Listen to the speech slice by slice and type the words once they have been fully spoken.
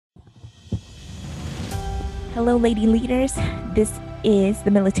Hello, lady leaders. This is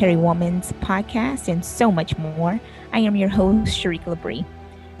the Military Woman's Podcast and so much more. I am your host, Sharika Labrie.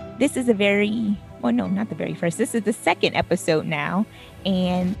 This is no, not the very first. This is the second episode now,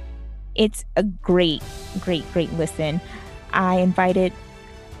 and it's a great listen. I invited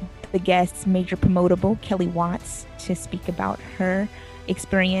the guest, Major Promotable Kelly Watts, to speak about her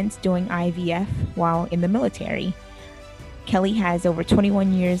experience doing IVF while in the military. Kelly has over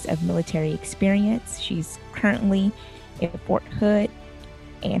 21 years of military experience. She's currently in Fort Hood,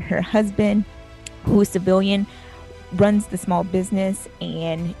 and her husband, who is civilian, runs the small business,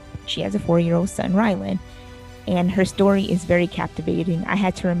 and she has a 4-year-old son, Rylan. And her story is very captivating. I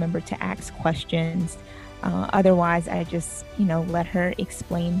had to remember to ask questions. Otherwise, I just, let her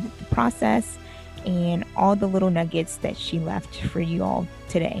explain the process and all the little nuggets that she left for you all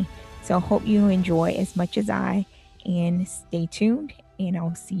today. So I hope you enjoy as much as I, and stay tuned, and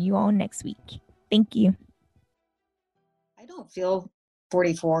I'll see you all next week. Thank you. I don't feel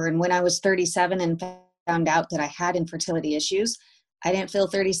 44. And when I was 37 and found out that I had infertility issues, I didn't feel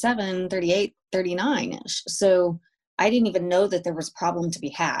 37, 38, 39-ish. So I didn't even know that there was a problem to be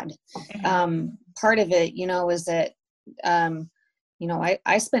had. Part of it, is that,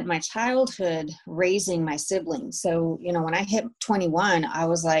 I spent my childhood raising my siblings. So, when I hit 21, I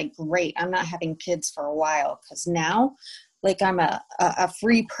was like, great, I'm not having kids for a while, because now, like, I'm a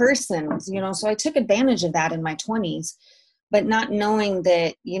free person, so I took advantage of that in my 20s. But not knowing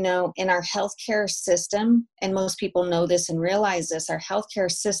that, in our healthcare system, and most people know this and realize this, our healthcare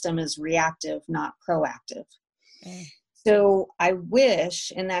system is reactive, not proactive. So I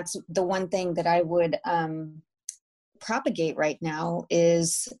wish, and that's the one thing that I would propagate right now,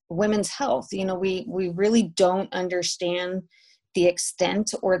 is women's health. We really don't understand the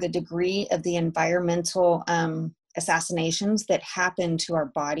extent or the degree of the environmental assassinations that happen to our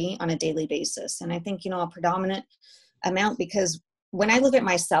body on a daily basis. And I think, a predominant amount, because when I look at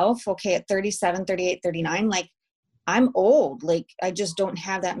myself, okay, at 37, 38, 39, like, I'm old, like, I just don't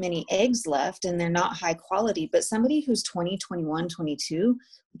have that many eggs left, and they're not high quality. But somebody who's 20, 21, 22,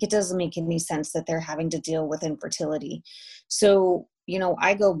 it doesn't make any sense that they're having to deal with infertility. So,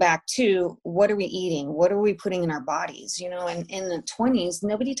 I go back to, what are we eating? What are we putting in our bodies? And in the 20s,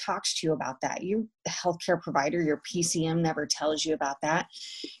 nobody talks to you about that. Your healthcare provider, your PCM, never tells you about that.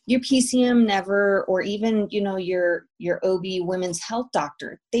 Your PCM never, or even, your OB women's health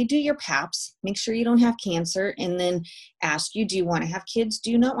doctor, they do your PAPs, make sure you don't have cancer, and then ask you, do you want to have kids?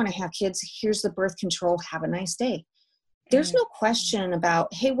 Do you not want to have kids? Here's the birth control. Have a nice day. There's no question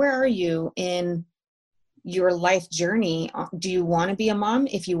about, hey, where are you in your life journey? Do you want to be a mom?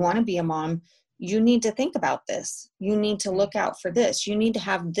 If you want to be a mom, you need to think about this. You need to look out for this. You need to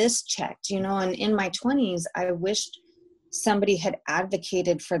have this checked, and in my 20s, I wished somebody had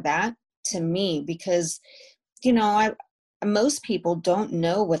advocated for that to me, because, most people don't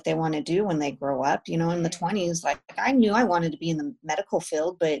know what they want to do when they grow up, in the 20s. Like, I knew I wanted to be in the medical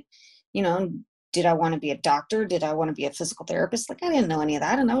field, but, did I want to be a doctor? Did I want to be a physical therapist? Like, I didn't know any of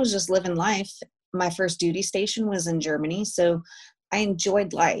that. And I was just living life. My first duty station was in Germany, so I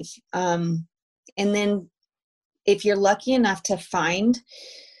enjoyed life. And then if you're lucky enough to find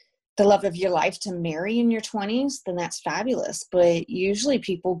the love of your life to marry in your 20s, then that's fabulous. But usually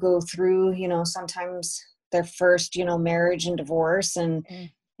people go through, sometimes their first, marriage and divorce, and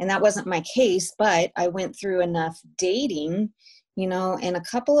that wasn't my case, but I went through enough dating, and a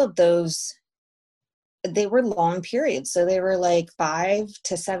couple of those, they were long periods. So they were like 5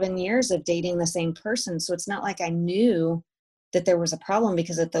 to 7 years of dating the same person. So it's not like I knew that there was a problem,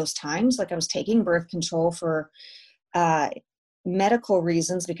 because at those times, like, I was taking birth control for medical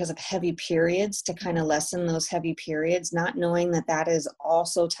reasons, because of heavy periods, to kind of lessen those heavy periods, not knowing that that is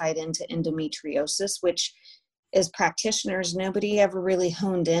also tied into endometriosis, which, as practitioners, nobody ever really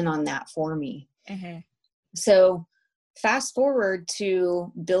honed in on that for me. So fast forward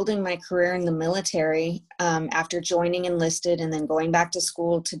to building my career in the military, after joining enlisted and then going back to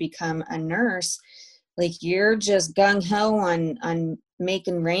school to become a nurse. Like, you're just gung-ho on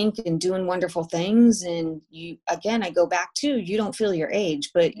making rank and doing wonderful things. And I go back to, you don't feel your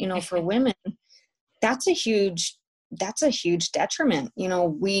age, but, for women, that's a huge detriment.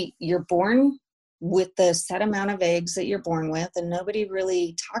 You're born with the set amount of eggs that you're born with, and nobody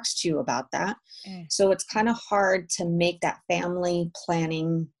really talks to you about that. So it's kind of hard to make that family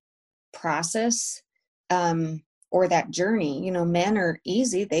planning process, or that journey. Men are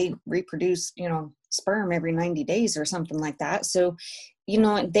easy. They reproduce, sperm every 90 days or something like that. So,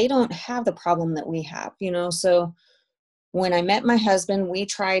 they don't have the problem that we have, so When I met my husband, we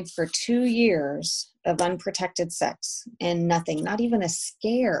tried for 2 years of unprotected sex and nothing, not even a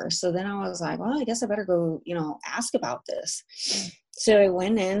scare. So then I was like, well, I guess I better go, ask about this. Mm. So I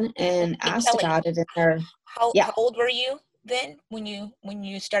went in and And asked Kelly, about it. And how yeah, old were you then when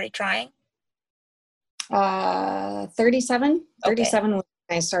you started trying? 37, Okay. 37 when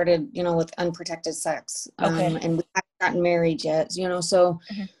I started, with unprotected sex. Okay. And we hadn't gotten married yet, so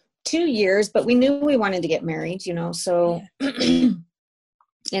Hmm. 2 years, but we knew we wanted to get married, so, Yeah.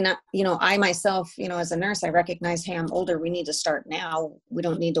 and, I myself, as a nurse, I recognize, hey, I'm older. We need to start now. We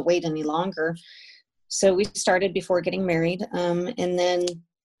don't need to wait any longer. So we started before getting married. And then,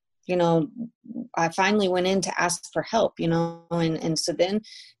 I finally went in to ask for help, and so then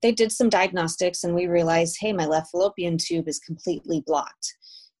they did some diagnostics and we realized, hey, my left fallopian tube is completely blocked,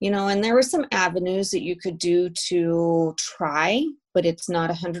 and there were some avenues that you could do to try, but it's not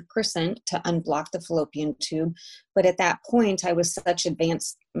 100% to unblock the fallopian tube. But at that point, I was such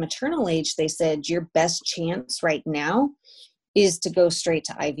advanced maternal age, they said, your best chance right now is to go straight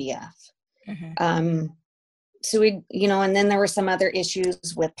to IVF. Hmm. So we, and then there were some other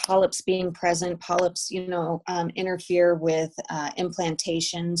issues with polyps being present. Polyps, interfere with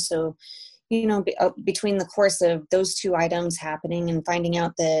implantation. So, between the course of those two items happening and finding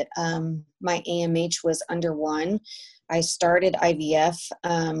out that my AMH was under 1, I started IVF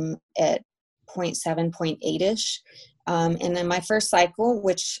at 0.7, 0.8-ish. And then my first cycle,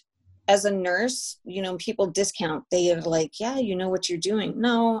 which as a nurse, people discount. They are like, yeah, you know what you're doing.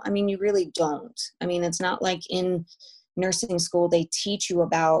 No, I mean, you really don't. I mean, it's not like in nursing school, they teach you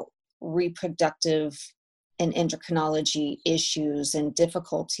about reproductive and endocrinology issues and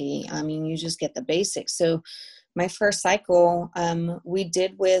difficulty. I mean, you just get the basics. So my first cycle, we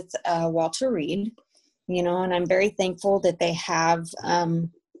did with Walter Reed, and I'm very thankful that they have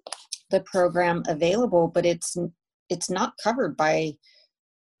the program available, but it's not covered by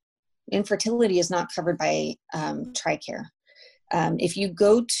infertility is not covered by TRICARE. If you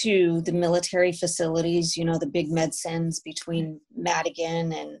go to the military facilities, the big med sends between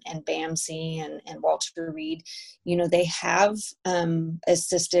Madigan and BAMC and Walter Reed, they have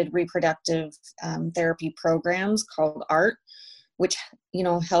assisted reproductive therapy programs called ART, which,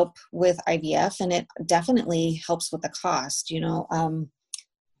 help with IVF, and it definitely helps with the cost.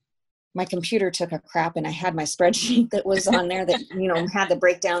 My computer took a crap and I had my spreadsheet that was on there that, had the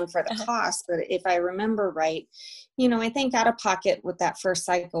breakdown for the Uh-huh. cost. But if I remember right, I think out of pocket with that first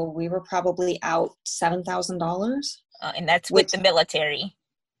cycle, we were probably out $7,000, And that's with which the military.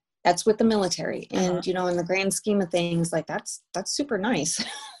 that's with the military. Uh-huh. And, in the grand scheme of things, like that's super nice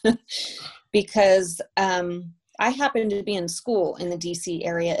because, I happened to be in school in the DC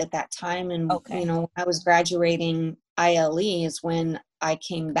area at that time. And, Okay. I was graduating ILE is when I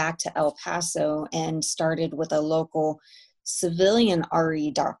came back to El Paso and started with a local civilian RE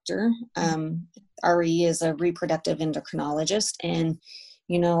doctor. RE is a reproductive endocrinologist. And,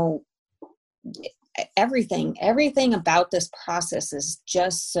 you know, everything about this process is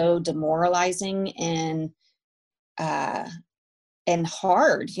just so demoralizing and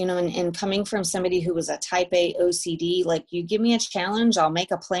hard, and coming from somebody who was a type A OCD, like, you give me a challenge, I'll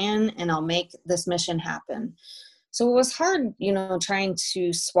make a plan and I'll make this mission happen. So it was hard, trying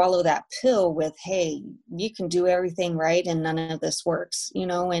to swallow that pill with, hey, you can do everything right and none of this works, and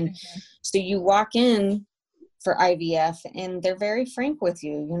Mm-hmm. so you walk in for IVF and they're very frank with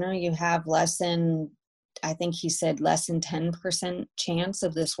you. You have I think he said less than 10% chance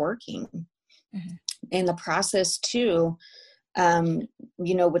of this working. Mm-hmm. In the process too,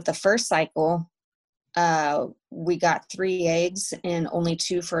 with the first cycle, we got 3 eggs and only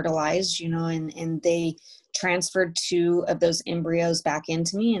 2 fertilized, and they transferred 2 of those embryos back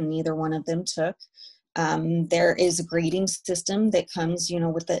into me and neither one of them took. There is a grading system that comes,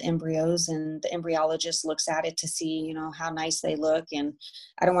 with the embryos, and the embryologist looks at it to see, how nice they look. And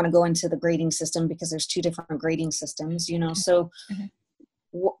I don't want to go into the grading system because there's 2 different grading systems, so Mm-hmm.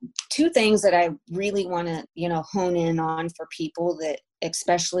 2 things that I really want to, hone in on for people that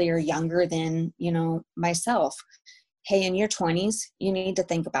especially are younger than, myself. Hey, in your 20s, you need to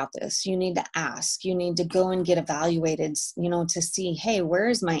think about this. You need to ask. You need to go and get evaluated, to see, hey, where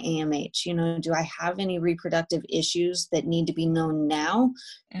is my AMH? Do I have any reproductive issues that need to be known now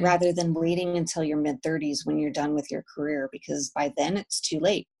Mm-hmm. rather than waiting until your mid-30s when you're done with your career? Because by then it's too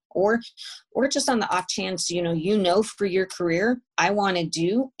late. Or just on the off chance, for your career, I want to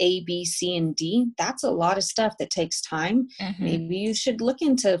do A, B, C, and D. That's a lot of stuff that takes time. Mm-hmm. Maybe you should look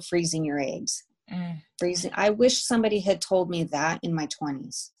into freezing your eggs. Freezing. I wish somebody had told me that in my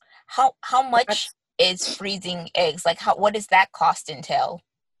 20s. How much That's, is freezing eggs? Like, what does that cost entail?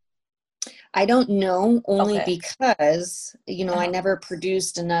 I don't know, only Okay. because, I Uh-huh. never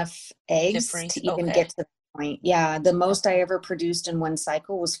produced enough To eggs freeze. to even Okay. get to the point. Yeah, the most I Okay. ever produced in one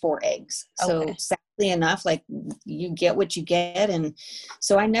cycle was 4 eggs. So Okay. sadly enough, like, you get what you get. And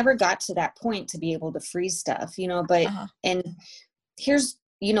so I never got to that point to be able to freeze stuff, but, Uh-huh. and here's,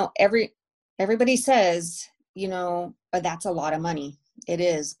 everybody says, that's a lot of money. It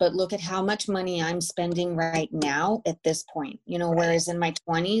is, but look at how much money I'm spending right now at this point, Right. whereas in my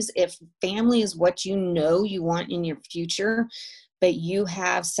 20s, if family is what you want in your future, but you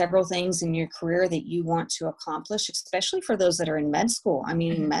have several things in your career that you want to accomplish, especially for those that are in med school. I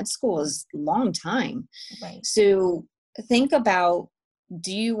mean, Mhm. med school is a long time. Right. So think about,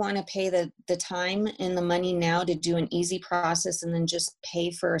 do you want to pay the time and the money now to do an easy process and then just pay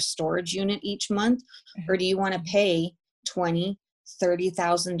for a storage unit each month? Or Mhm. do you want to pay 20,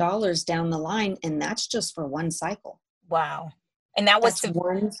 $30,000 down the line? And that's just for one cycle. Wow. And that was That's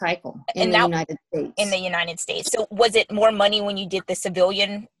one cycle in and the that United in the States. United States. So was it more money when you did the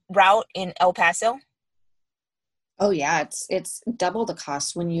civilian route in El Paso? Oh yeah, it's double the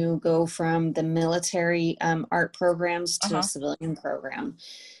cost when you go from the military art programs to a Uh-huh. civilian program.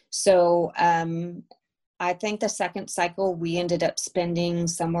 So I think the second cycle we ended up spending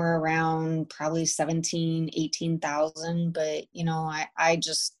somewhere around probably 17, 18,000. But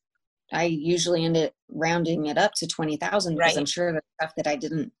I usually end up rounding it up to 20,000 because I'm Right. sure the stuff that I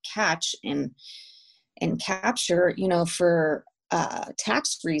didn't catch and capture, for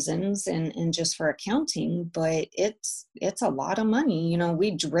tax reasons and just for accounting. But it's a lot of money.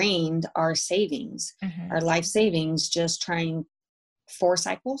 We drained our savings, Mhm. our life savings, just trying 4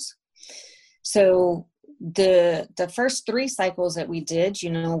 cycles. So the first 3 cycles that we did,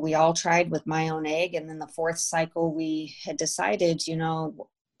 we all tried with my own egg, and then the fourth cycle we had decided,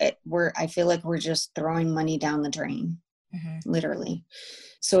 I feel like we're just throwing money down the drain, Mhm. literally.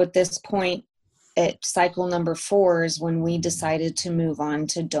 So at this point, at cycle number 4 is when we decided to move on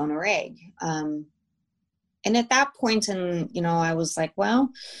to donor egg. And at that point, I was like,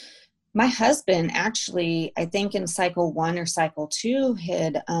 well, my husband actually, I think in cycle 1 or cycle 2,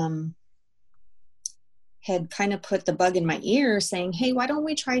 had kind of put the bug in my ear saying, hey, why don't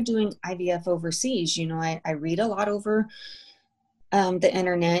we try doing IVF overseas? I read a lot over the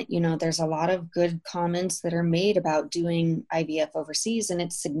internet. There's a lot of good comments that are made about doing IVF overseas, and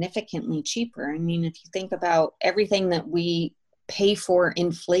it's significantly cheaper. I mean, if you think about everything that we pay for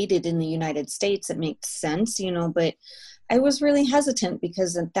inflated in the United States, it makes sense, but I was really hesitant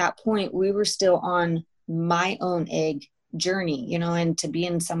because at that point we were still on my own egg journey, and to be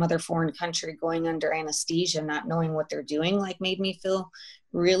in some other foreign country going under anesthesia, not knowing what they're doing, like, made me feel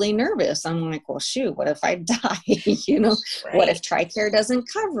really nervous. I'm like, well, shoot, what if I die? What if Right. TRICARE doesn't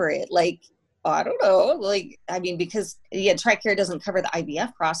cover it? Like, I don't know. Like, I mean, because yeah, TRICARE doesn't cover the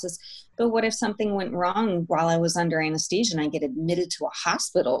IVF process, but what if something went wrong while I was under anesthesia and I get admitted to a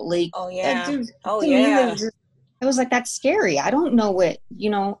hospital? Like, Oh that yeah. dude, Oh to me, yeah. I was like, that's scary. I don't know what,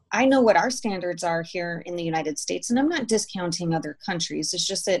 I know what our standards are here in the United States, and I'm not discounting other countries. It's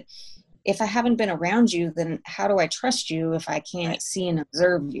just that if I haven't been around you, then how do I trust you if I can't Right. see and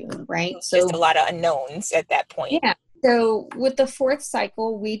observe you? Right. Just a So, lot of unknowns at that point. yeah. So with the fourth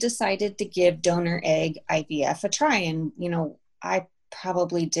cycle, we decided to give donor egg IVF a try. And, I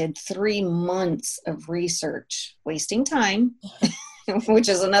probably did 3 months of research, wasting time, which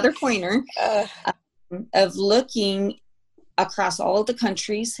is another pointer, Uh, of looking across all of the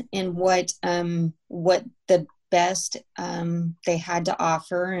countries and what the best they had to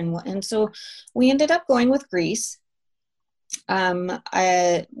offer. And so we ended up going with Greece. One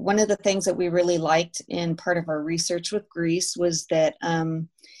of the things that we really liked in part of our research with Greece was that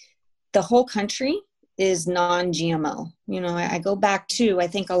the whole country is non-GMO. I go back to, I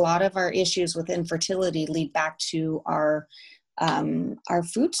think a lot of our issues with infertility lead back to our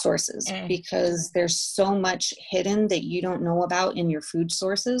food sources, mm, because there's so much hidden that you don't know about in your food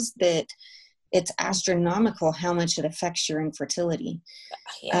sources that it's astronomical how much it affects your infertility.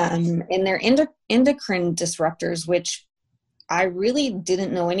 yeah. And they're endocrine disruptors, which I really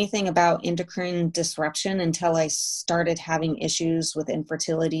didn't know anything about endocrine disruption until I started having issues with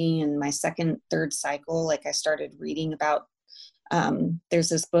infertility in my second, third cycle. Like, I started reading about, there's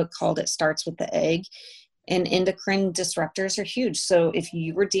this book called It Starts with the Egg, and endocrine disruptors are huge. So if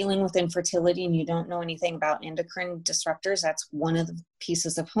you were dealing with infertility and you don't know anything about endocrine disruptors, that's one of the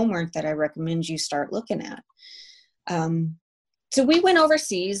pieces of homework that I recommend you start looking at. So we went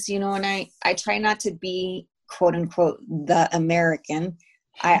overseas, and I try not to be, quote unquote, the American.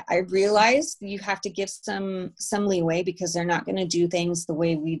 I realize you have to give some leeway because they're not going to do things the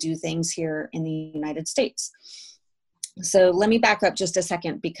way we do things here in the United States. So let me back up just a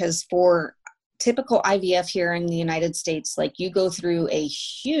second, because for typical IVF here in the United States, like you go through a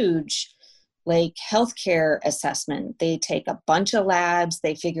huge like healthcare assessment. They take a bunch of labs.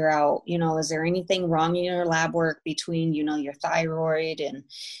 They figure out, is there anything wrong in your lab work between, your thyroid and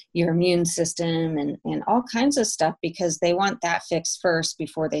your immune system and all kinds of stuff, because they want that fixed first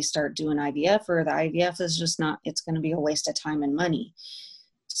before they start doing IVF, or the IVF is just not, it's going to be a waste of time and money.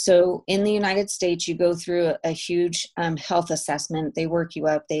 So in the United States, you go through a huge health assessment. They work you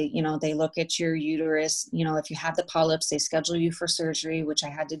up. They look at your uterus. If you have the polyps, they schedule you for surgery, which I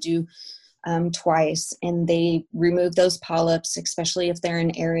had to do twice, and they remove those polyps, especially if they're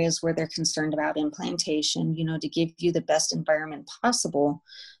in areas where they're concerned about implantation, to give you the best environment possible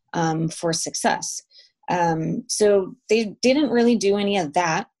for success. So they didn't really do any of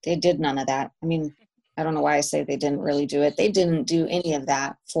that. They did none of that. I mean, I don't know why I say they didn't really do it. They didn't do any of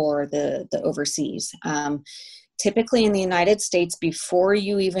that for the overseas. Typically in the United States, before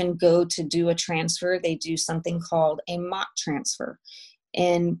you even go to do a transfer, they do something called a mock transfer.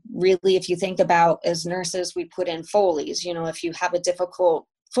 And really, if you think about, as nurses, we put in Foleys. If you have a difficult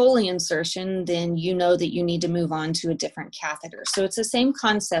Foley insertion, then you know that you need to move on to a different catheter. So it's the same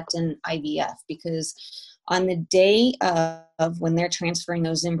concept in IVF, because on the day of when they're transferring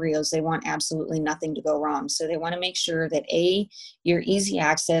those embryos, they want absolutely nothing to go wrong. So they want to make sure that A, you're easy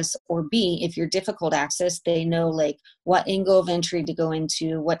access, or B, if you're difficult access, they know like what angle of entry to go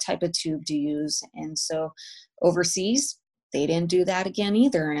into, what type of tube to use. And so overseas, they didn't do that again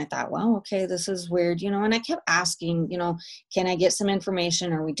either. And I thought, well, okay, this is weird, and I kept asking, can I get some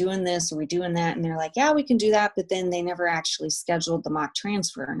information? Are we doing this? Are we doing that? And they're like, yeah, we can do that. But then they never actually scheduled the mock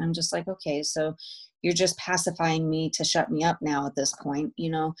transfer. And I'm just like, okay, so you're just pacifying me to shut me up now at this point,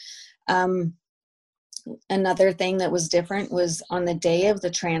 Another thing that was different was on the day of the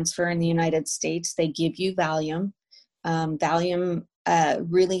transfer in the United States, they give you Valium. Valium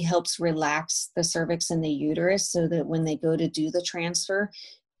really helps relax the cervix and the uterus, so that when they go to do the transfer,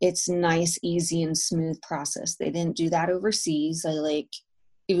 it's nice, easy, and smooth process. They didn't do that overseas.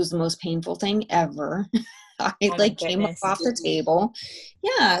 It was the most painful thing ever. I came up off the table.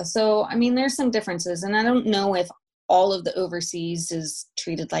 Yeah. So, I mean, there's some differences, and I don't know if all of the overseas is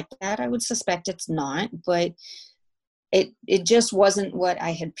treated like that. I would suspect it's not, but it just wasn't what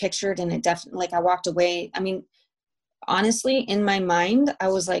I had pictured. And it definitely, I walked away. I mean, honestly, in my mind, I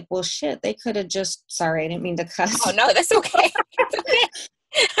was like, well, shit, they could have sorry, I didn't mean to cuss. Oh, no, that's okay.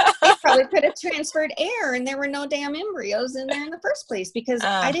 They probably could have transferred air and there were no damn embryos in there in the first place, because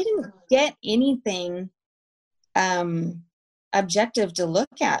I didn't get anything objective to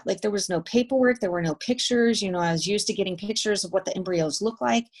look at. Like, there was no paperwork. There were no pictures. I was used to getting pictures of what the embryos look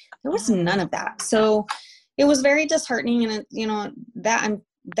like. There was none of that. So it was very disheartening. And,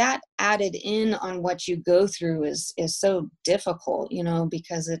 that added in on what you go through is so difficult,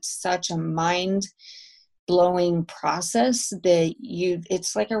 because it's such a mind blowing process that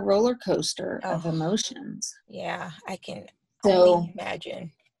it's like a roller coaster of emotions. Yeah, I can only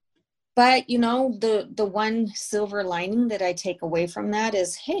imagine. But, the one silver lining that I take away from that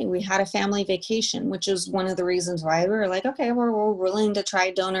is, hey, we had a family vacation, which is one of the reasons why we were like, okay, we're willing to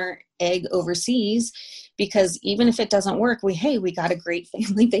try donor egg overseas, because even if it doesn't work, we got a great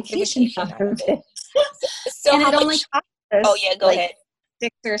family vacation out of it. So and it only cost us go ahead. $6,000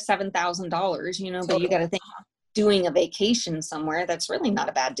 or $7,000, but you got to think, doing a vacation somewhere, that's really not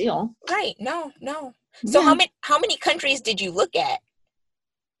a bad deal. Right. No. So how many countries did you look at?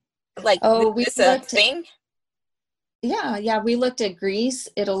 Is this a thing? Yeah. We looked at Greece,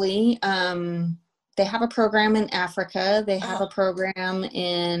 Italy. They have a program in Africa. They have a program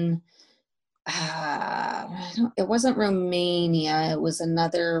in, it wasn't Romania. It was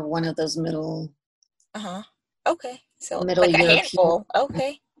another one of those middle. Okay. So middle like European. A handful.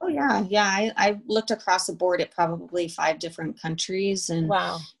 Okay. Oh yeah. Yeah. I looked across the board at probably 5 different countries, and,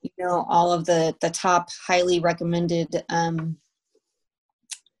 wow. All of the top highly recommended,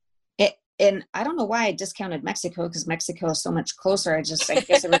 and I don't know why I discounted Mexico, because Mexico is so much closer. I guess I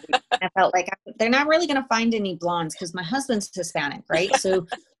felt like they're not really going to find any blondes, because my husband's Hispanic, right? So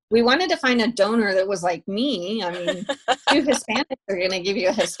we wanted to find a donor that was like me. I mean, 2 Hispanics are going to give you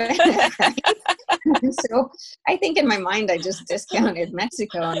a Hispanic, right? So I think in my mind, I just discounted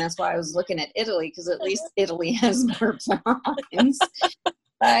Mexico, and that's why I was looking at Italy, because at least Italy has more blondes.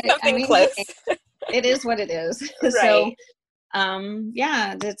 But something close. It is what it is. Right. So.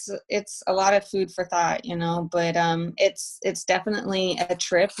 Yeah, it's a lot of food for thought, but it's definitely a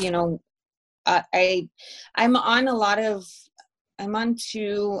trip. I'm on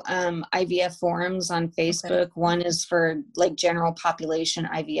 2 IVF forums on Facebook. Okay. One is for general population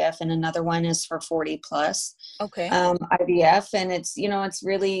IVF, and another one is for 40 plus IVF. And it's, it's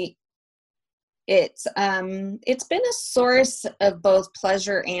really, It's been a source of both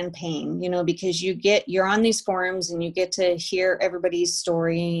pleasure and pain, because you're on these forums and you get to hear everybody's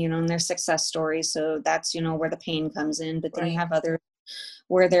story, and their success story. So that's, where the pain comes in. But then you have others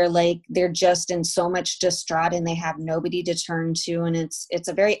where they're just in so much distraught and they have nobody to turn to. And it's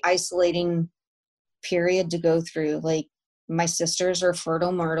a very isolating period to go through. Like, my sisters are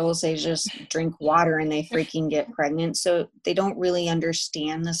fertile myrtles. They just drink water and they freaking get pregnant. So they don't really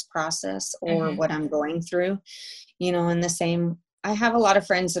understand this process or what I'm going through, and the same, I have a lot of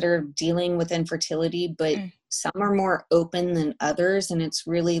friends that are dealing with infertility, but some are more open than others. And it's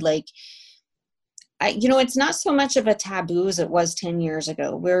really like, it's not so much of a taboo as it was 10 years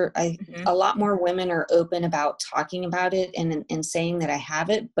ago, where a lot more women are open about talking about it and saying that I have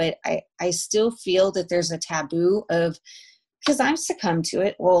it. But I still feel that there's a taboo of, because I've succumbed to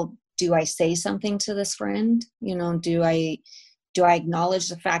it. Well, do I say something to this friend? Do I acknowledge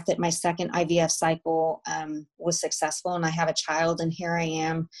the fact that my second IVF cycle was successful and I have a child, and here I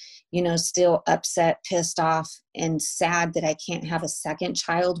am, still upset, pissed off, and sad that I can't have a second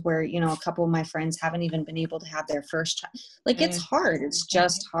child, where, a couple of my friends haven't even been able to have their first child. Like, it's hard. It's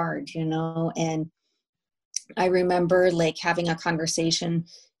just hard, and I remember like having a conversation,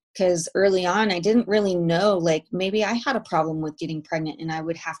 because early on I didn't really know, like, maybe I had a problem with getting pregnant and I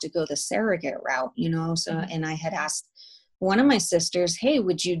would have to go the surrogate route, so, and I had asked one of my sisters, hey,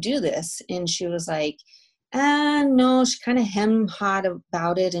 would you do this? And she was like, no, she kind of hem-hawed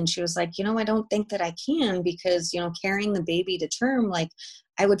about it. And she was like, I don't think that I can, because, carrying the baby to term, like,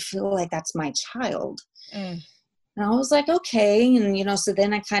 I would feel like that's my child. And I was like, okay. And, so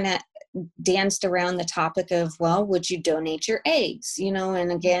then I kind of danced around the topic of, well, would you donate your eggs?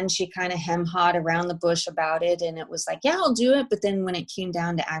 And again, she kind of hem-hawed around the bush about it. And it was like, yeah, I'll do it. But then when it came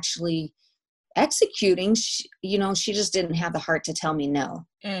down to actually executing, she just didn't have the heart to tell me no.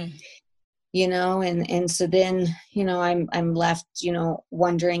 And so then, I'm left,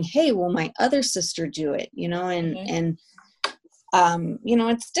 wondering, hey, will my other sister do it? And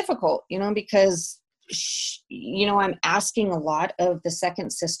it's difficult, because I'm asking a lot of the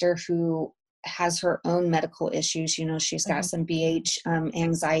second sister, who has her own medical issues. She's got some BH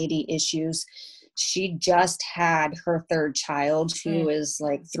anxiety issues. She just had her third child, who is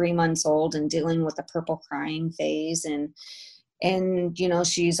like 3 months old and dealing with a purple crying phase. And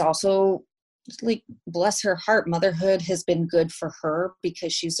she's also, like, bless her heart, motherhood has been good for her,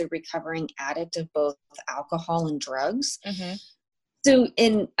 because she's a recovering addict of both alcohol and drugs. So,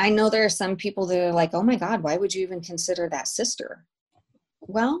 and I know there are some people that are like, oh my God, why would you even consider that sister?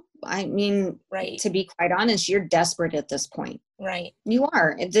 Well, I mean, to be quite honest, you're desperate at this point. Right. You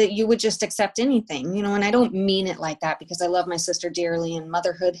are. You would just accept anything, and I don't mean it like that, because I love my sister dearly, and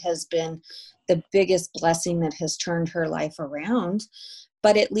motherhood has been the biggest blessing that has turned her life around.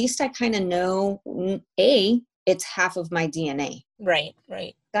 But at least I kind of know, A, it's half of my DNA. Right.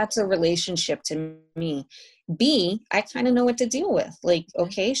 That's a relationship to me. B, I kind of know what to deal with. Like,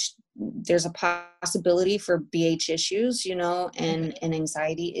 okay, there's a possibility for BH issues, and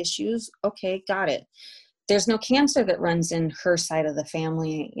anxiety issues. Okay, got it. There's no cancer that runs in her side of the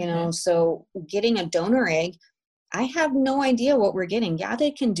family, so getting a donor egg, I have no idea what we're getting. Yeah,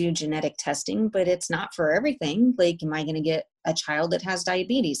 they can do genetic testing, but it's not for everything. Like, am I going to get a child that has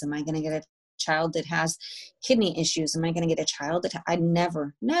diabetes? Am I going to get a child that has kidney issues? Am I going to get a child that I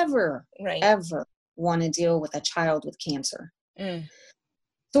never, ever want to deal with a child with cancer?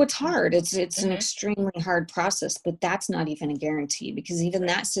 So it's hard. It's an extremely hard process, but that's not even a guarantee, because even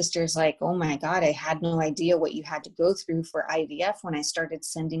that sister's like, oh my God, I had no idea what you had to go through for IVF when I started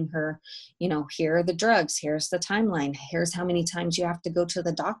sending her, here are the drugs, here's the timeline, here's how many times you have to go to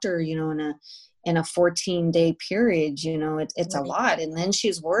the doctor, in a 14-day period, it's a lot. And then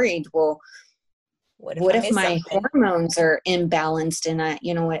she's worried, well, what if my hormones are imbalanced and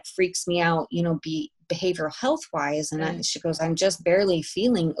it freaks me out, behavioral health wise. And she goes, I'm just barely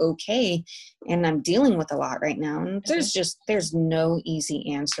feeling okay. And I'm dealing with a lot right now. And there's no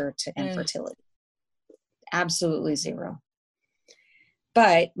easy answer to infertility. Absolutely zero.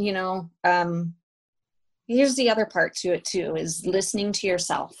 But, here's the other part to it too, is listening to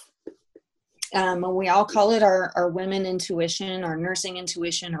yourself. We all call it our women intuition, our nursing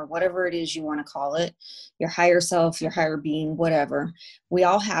intuition, or whatever it is you want to call it, your higher self, your higher being, whatever. We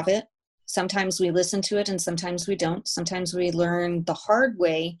all have it. Sometimes we listen to it and sometimes we don't. Sometimes we learn the hard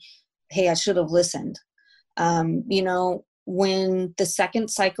way, hey, I should have listened. When the second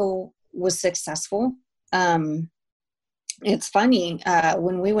cycle was successful, it's funny,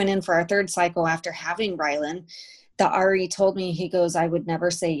 when we went in for our third cycle after having Rylan, the RE told me, he goes, I would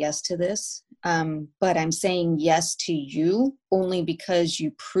never say yes to this. But I'm saying yes to you only because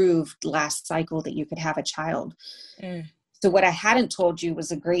you proved last cycle that you could have a child. So what I hadn't told you was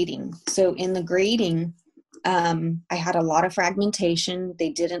the grading. So in the grading, I had a lot of fragmentation. They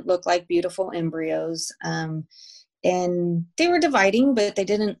didn't look like beautiful embryos. And they were dividing, but they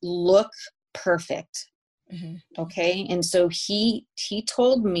didn't look perfect. Okay. And so he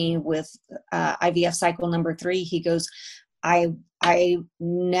told me with IVF cycle number 3, he goes, I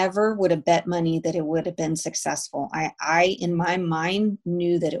never would have bet money that it would have been successful. I in my mind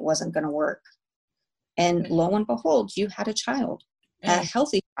knew that it wasn't going to work. And lo and behold, you had a child, a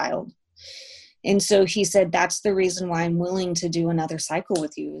healthy child. And so he said, that's the reason why I'm willing to do another cycle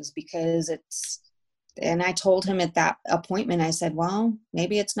with you, is because and I told him at that appointment, I said, well,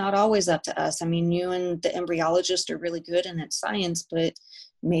 maybe it's not always up to us. I mean, you and the embryologist are really good and it's science, but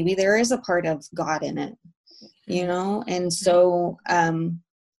maybe there is a part of God in it, you know? And so, and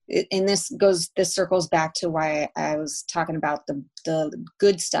this circles back to why I was talking about the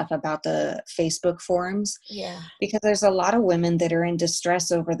good stuff about the Facebook forums. Yeah. Because there's a lot of women that are in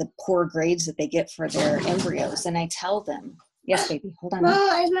distress over the poor grades that they get for their embryos. And I tell them, yes, baby, hold on.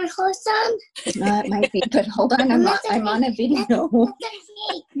 Mom, is my horse on? It might be, but hold on. I'm on a video.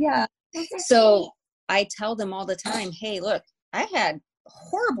 Yeah. So I tell them all the time, hey, look, I had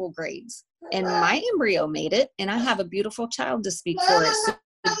horrible grades and my embryo made it and I have a beautiful child to speak for it.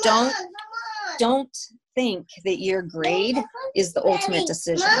 So don't think that your grade is the ultimate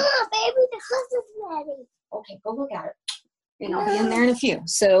decision. Mama, baby, the horse is ready. Okay, go look at it. And I'll be in there in a few.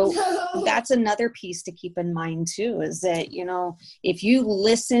 So that's another piece to keep in mind too, is that, you know, if you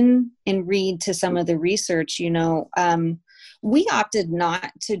listen and read to some of the research, you know, we opted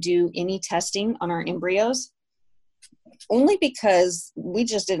not to do any testing on our embryos only because we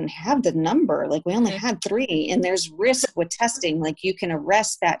just didn't have the number. Like we only had 3, and there's risk with testing. Like you can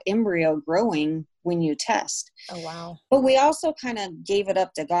arrest that embryo growing when you test. Oh, wow. But we also kind of gave it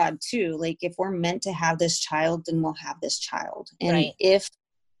up to God too. Like if we're meant to have this child, then we'll have this child. And if,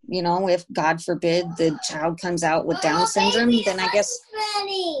 you know, if God forbid the child comes out with Down syndrome, then I guess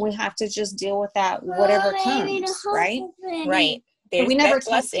we have to just deal with that, whatever comes, right? Right. There's we never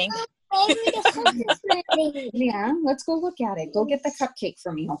blessing. Yeah, let's go look at it. Go get the cupcake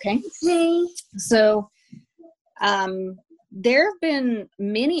for me, okay? So, there have been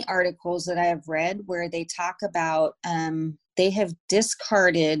many articles that I have read where they talk about they have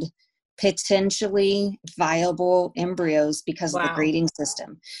discarded potentially viable embryos because of the grading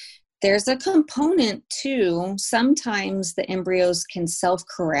system. There's a component too. Sometimes the embryos can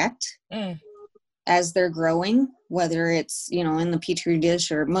self-correct as they're growing, whether it's, you know, in the petri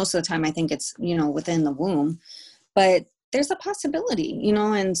dish, or most of the time I think it's, you know, within the womb. But there's a possibility, you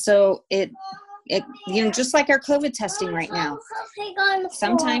know, and so it you know, just like our COVID testing right now,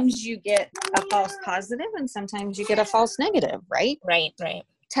 sometimes you get a false positive and sometimes you get a false negative, right? Right.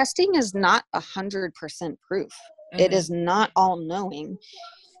 Testing is not 100% proof. It is not all knowing.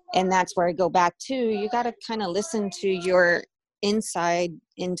 And that's where I go back to, you got to kind of listen to your inside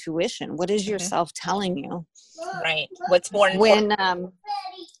intuition. What is yourself telling you? Right. What's more important? When,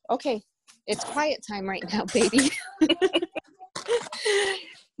 okay, it's quiet time right now, baby.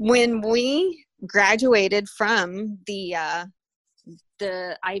 When we graduated from the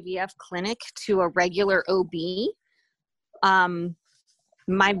IVF clinic to a regular OB,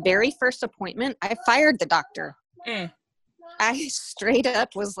 my very first appointment, I fired the doctor. I straight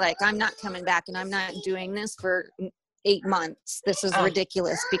up was like, I'm not coming back and I'm not doing this for 8 months. This is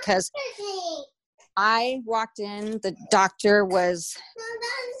ridiculous, because I walked in, the doctor was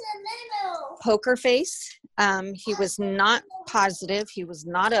poker face. He was not positive. He was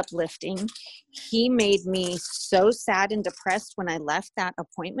not uplifting. He made me so sad and depressed when I left that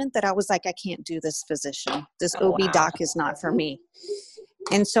appointment that I was like, I can't do this physician. This OB doc is not for me.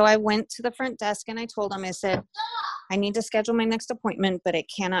 And so I went to the front desk and I told him, I said, I need to schedule my next appointment, but it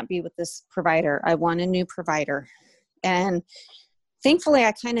cannot be with this provider. I want a new provider. And thankfully,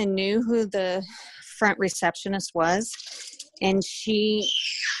 I kind of knew who the front receptionist was, and she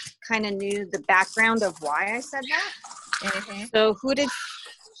kind of knew the background of why I said that. So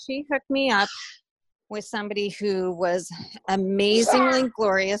she hooked me up with somebody who was amazingly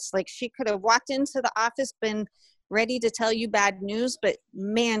glorious. Like, she could have walked into the office, been ready to tell you bad news, but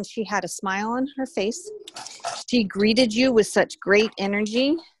man, she had a smile on her face. She greeted you with such great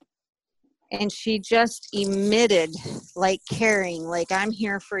energy, and she just emitted like caring, like, I'm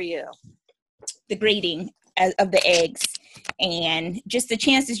here for you. The grading of the eggs and just the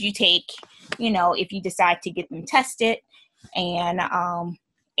chances you take, you know, if you decide to get them tested, and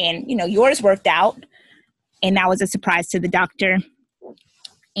you know, yours worked out, and that was a surprise to the doctor.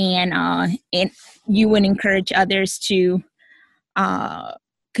 and you would encourage others to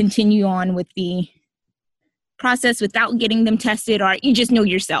continue on with the process without getting them tested, or you just know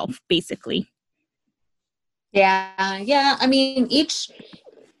yourself, basically. Yeah. I mean, each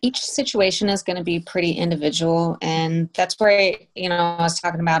situation is going to be pretty individual, and that's where, I was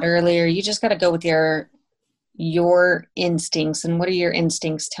talking about earlier, you just got to go with your instincts. And what are your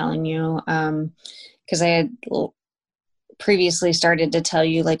instincts telling you? Because I had previously started to tell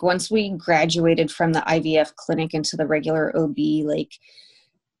you, like, once we graduated from the IVF clinic into the regular OB, like,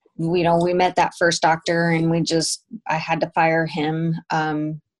 we met that first doctor, and I had to fire him,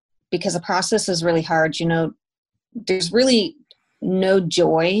 because the process is really hard. There's really no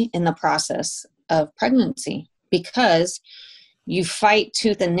joy in the process of pregnancy, because you fight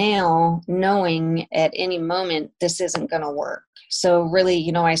tooth and nail knowing at any moment this isn't going to work. So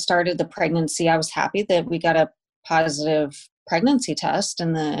really, I started the pregnancy. I was happy that we got a positive pregnancy test,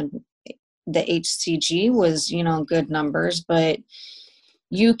 and the HCG was, good numbers, but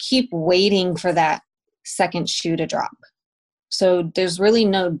you keep waiting for that second shoe to drop. So there's really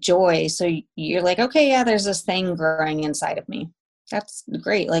no joy. So you're like, okay, yeah, there's this thing growing inside of me. That's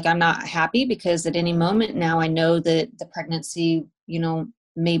great. Like, I'm not happy because at any moment now I know that the pregnancy,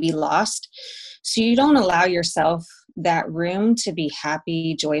 may be lost. So you don't allow yourself that room to be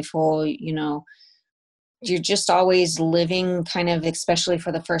happy, joyful. You're just always living kind of, especially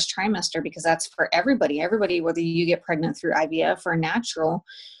for the first trimester, because that's for everybody, whether you get pregnant through IVF or natural,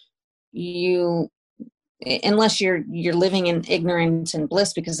 unless you're living in ignorance and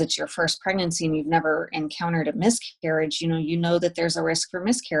bliss because it's your first pregnancy and you've never encountered a miscarriage, you know that there's a risk for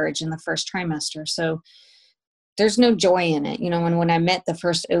miscarriage in the first trimester. So there's no joy in it. And when I met the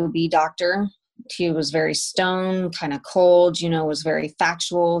first OB doctor, he was very stone, kind of cold, was very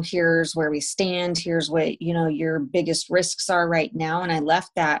factual. Here's where we stand. Here's what, your biggest risks are right now. And I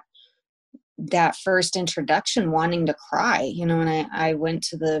left that first introduction wanting to cry, and I went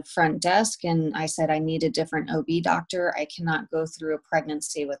to the front desk and I said, I need a different OB doctor. I cannot go through a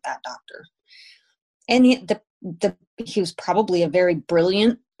pregnancy with that doctor. And he was probably a very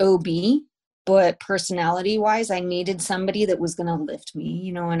brilliant OB, but personality wise, I needed somebody that was going to lift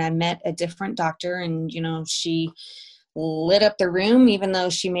me, and I met a different doctor, and, she lit up the room, even though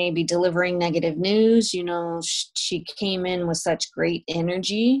she may be delivering negative news. She came in with such great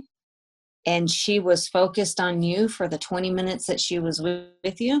energy, and she was focused on you for the 20 minutes that she was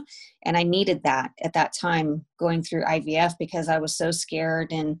with you. And I needed that at that time going through IVF, because I was so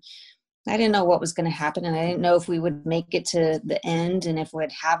scared and I didn't know what was going to happen. And I didn't know if we would make it to the end and if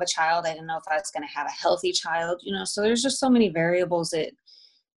we'd have a child. I didn't know if I was going to have a healthy child, so there's just so many variables that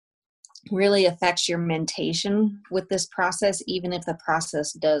really affects your mentation with this process, even if the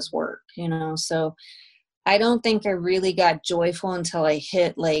process does work, So I don't think I really got joyful until I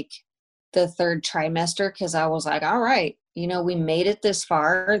hit like the third trimester, because I was like, all right, we made it this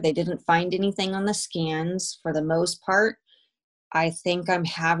far. They didn't find anything on the scans for the most part. I think I'm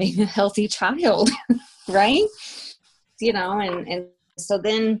having a healthy child, right? And so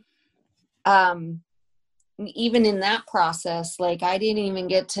then, even in that process, like, I didn't even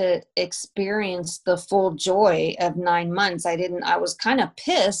get to experience the full joy of 9 months. I was kind of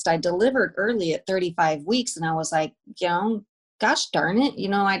pissed. I delivered early at 35 weeks, and I was like, gosh darn it.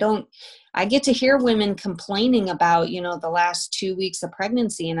 I get to hear women complaining about, the last 2 weeks of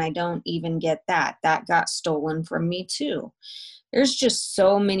pregnancy, and I don't even get that. That got stolen from me too. There's just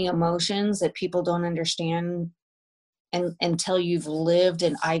so many emotions that people don't understand until you've lived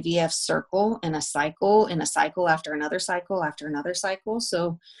an IVF circle and a cycle after another cycle after another cycle.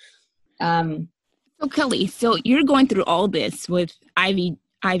 So, So Kelly, so you're going through all this with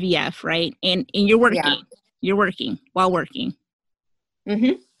IVF, right? And you're working. Yeah. You're working while working.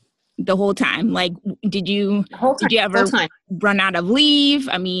 Mm-hmm. The whole time. Like, did you ever run out of leave?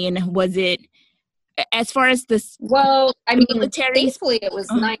 I mean, was it, as far as this? Well, I mean, military, thankfully it was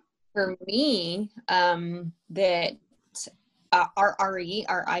nice for me that our RE,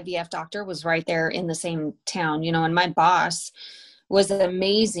 our IVF doctor, was right there in the same town, and my boss was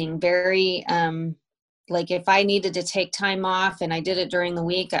amazing. Very, like, if I needed to take time off and I did it during the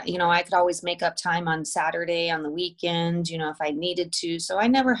week, I could always make up time on Saturday, on the weekend, if I needed to. So I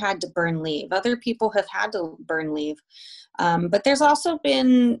never had to burn leave. Other people have had to burn leave. But there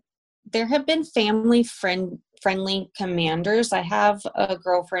have been family friendly commanders. I have a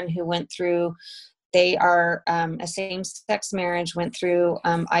girlfriend who went through, they are a same-sex marriage, went through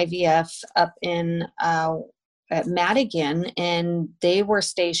IVF up in at Madigan, and they were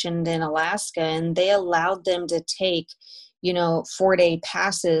stationed in Alaska, and they allowed them to take, 4-day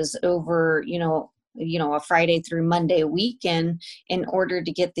passes over, a Friday through Monday weekend in order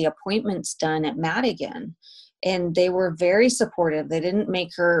to get the appointments done at Madigan. And they were very supportive. They didn't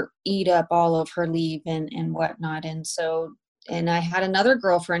make her eat up all of her leave and whatnot. And I had another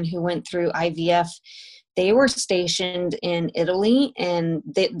girlfriend who went through IVF. They were stationed in Italy, and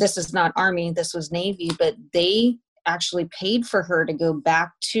this is not Army, this was Navy, but they actually paid for her to go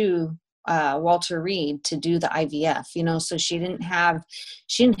back to Walter Reed to do the IVF, so she didn't have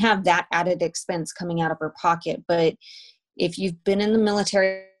that added expense coming out of her pocket. But if you've been in the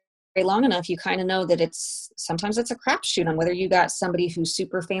military long enough, you kind of know that sometimes it's a crapshoot on whether you got somebody who's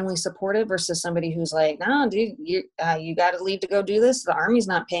super family supportive versus somebody who's like, no, dude, you got to leave to go do this. The Army's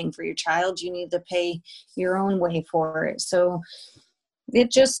not paying for your child. You need to pay your own way for it. So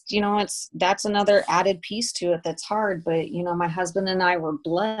it just, that's another added piece to it that's hard. But, my husband and I were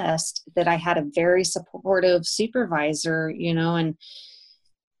blessed that I had a very supportive supervisor,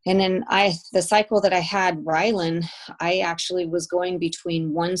 and then the cycle that I had, Rylan, I actually was going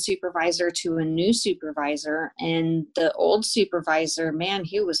between one supervisor to a new supervisor. And the old supervisor, man,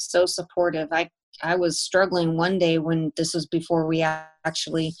 he was so supportive. I was struggling one day when this was before we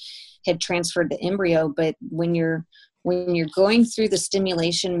actually had transferred the embryo. But when you're going through the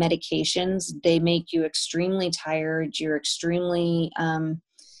stimulation medications, they make you extremely tired. You're extremely,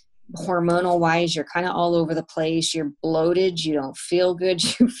 hormonal wise, you're kind of all over the place. You're bloated. You don't feel good.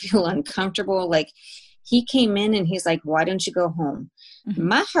 You feel uncomfortable. Like, he came in and he's like, why don't you go home? Mm-hmm.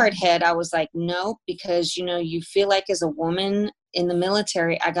 My hard head, I was like, no, because, you feel like as a woman in the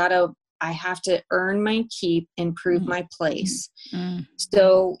military, I have to earn my keep and prove my place. Mm-hmm.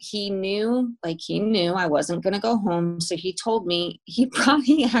 So he knew I wasn't going to go home. So he told me, he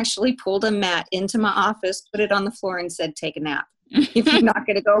actually pulled a mat into my office, put it on the floor and said, take a nap. If you're not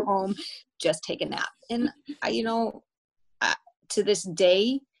going to go home, just take a nap. And to this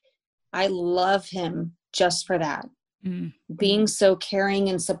day, I love him just for that. Mm-hmm. Being so caring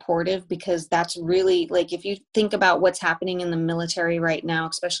and supportive, because that's really, like, if you think about what's happening in the military right now,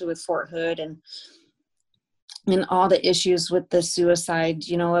 especially with Fort Hood and all the issues with the suicide,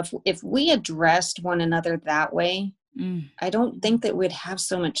 if we addressed one another that way, I don't think that we'd have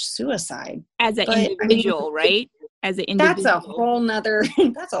so much suicide. As an individual, right? As an individual. That's a whole nother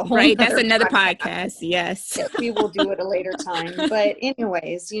right. That's another podcast. Yes. We will do it a later time. But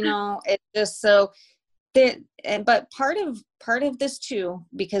anyways, it's just so that, but part of this too,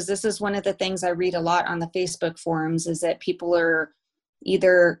 because this is one of the things I read a lot on the Facebook forums, is that people are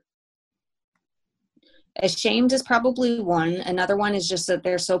either ashamed is probably one. Another one is just that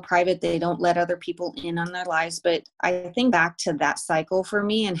they're so private, they don't let other people in on their lives. But I think back to that cycle for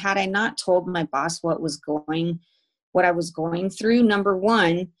me, and had I not told my boss what I was going through, number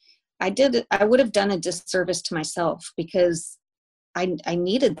one, I would have done a disservice to myself, because I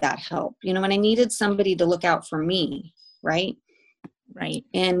needed that help, and I needed somebody to look out for me. Right. Right.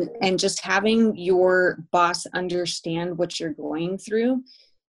 And just having your boss understand what you're going through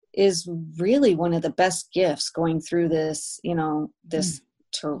is really one of the best gifts going through this, this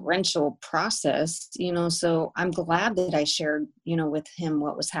torrential process, so I'm glad that I shared, with him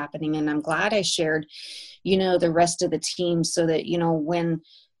what was happening. And I'm glad I shared, the rest of the team, so that,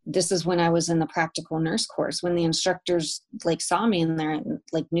 when I was in the practical nurse course, when the instructors saw me in there and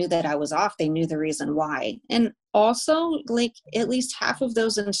knew that I was off, they knew the reason why. And also at least half of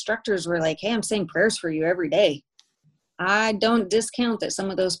those instructors were like, hey, I'm saying prayers for you every day. I don't discount that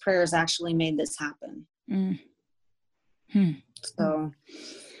some of those prayers actually made this happen. Mm-hmm. So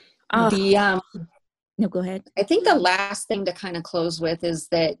no, go ahead. I think the last thing to kind of close with is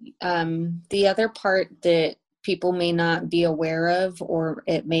that the other part that people may not be aware of, or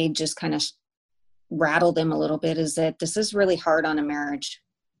it may just kind of rattle them a little bit, is that this is really hard on a marriage.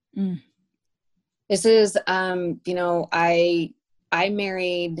 Mm. This is, I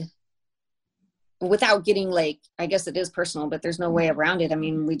married without getting I guess it is personal, but there's no way around it. I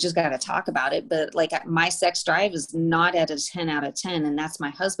mean, we just got to talk about it. But my sex drive is not at a 10 out of 10. And that's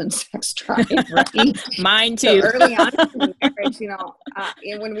my husband's sex drive, right? Mine too. So early on in the marriage,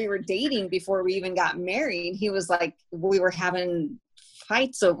 and when we were dating before we even got married, he was like, we were having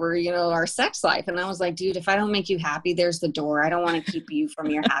fights over, our sex life. And I was like, dude, if I don't make you happy, there's the door. I don't want to keep you from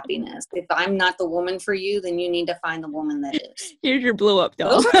your happiness. If I'm not the woman for you, then you need to find the woman that is. Here's your blow up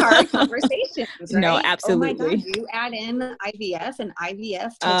doll. Those are hard conversations, right? No, absolutely. Oh my God, you add in IVF, and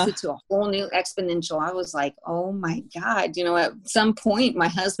IVF takes it to a whole new exponential. I was like, oh my God. At some point my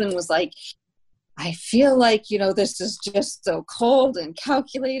husband was like, I feel like, this is just so cold and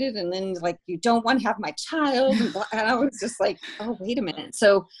calculated. And then you don't want to have my child. And I was just like, oh, wait a minute.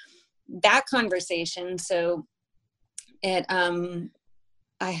 So that conversation,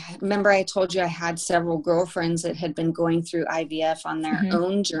 I remember I told you I had several girlfriends that had been going through IVF on their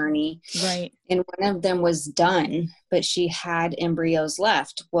own journey. Right. And one of them was done, but she had embryos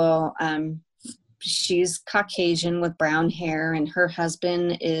left. Well, she's Caucasian with brown hair, and her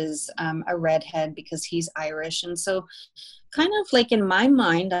husband is a redhead because he's Irish. And so kind of like in my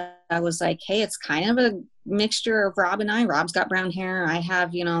mind, I was like, hey, it's kind of a mixture of Rob and I. Rob's got brown hair. I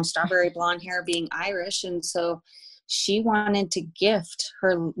have, strawberry blonde hair being Irish. And so she wanted to gift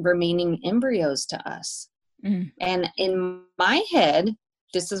her remaining embryos to us. And in my head,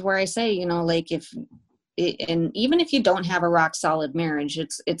 this is where I say, like and even if you don't have a rock solid marriage,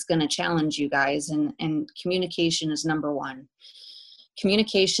 it's going to challenge you guys. And communication is number one.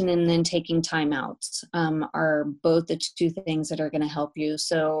 Communication and then taking time out are both the two things that are going to help you.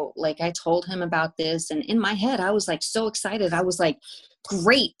 So like I told him about this, and in my head, I was like so excited. I was like,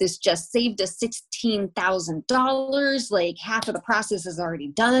 great, this just saved us $16,000. Like half of the process is already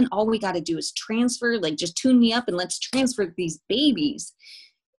done. All we got to do is transfer, like just tune me up and let's transfer these babies.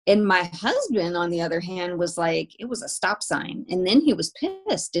 And my husband, on the other hand, was like, it was a stop sign. And then he was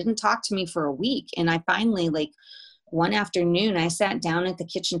pissed, didn't talk to me for a week. And I finally, like, one afternoon, I sat down at the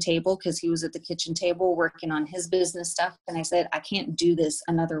kitchen table because he was at the kitchen table working on his business stuff. And I said, I can't do this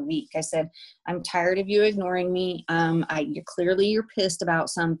another week. I said, I'm tired of you ignoring me. You're pissed about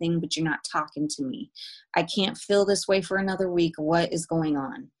something, but you're not talking to me. I can't feel this way for another week. What is going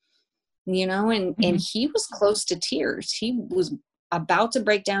on? And he was close to tears. He was about to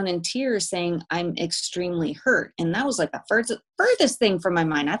break down in tears saying, I'm extremely hurt. And that was like the furthest thing from my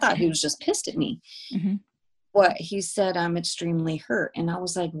mind. I thought he was just pissed at me. What he said, I'm extremely hurt. And I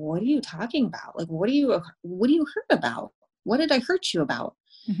was like, what are you talking about? Like, what are you hurt about? What did I hurt you about?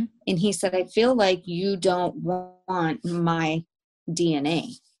 And he said, I feel like you don't want my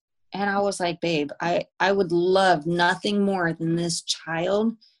DNA. And I was like, babe, I would love nothing more than this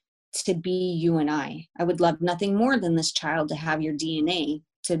child to be you and I. I would love nothing more than this child to have your DNA,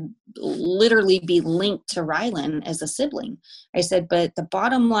 to literally be linked to Rylan as a sibling. I said, but the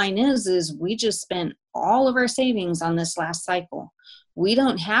bottom line is we just spent all of our savings on this last cycle. We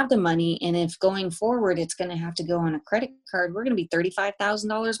don't have the money. And if going forward, it's going to have to go on a credit card, we're going to be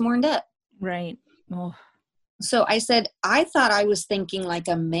 $35,000 more in debt. Right. Oh. So I said, I thought I was thinking like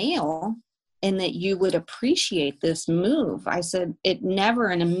a male and that you would appreciate this move. I said, it never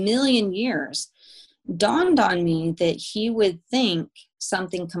in a million years dawned on me that he would think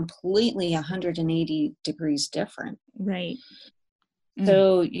something completely 180 degrees different. Right.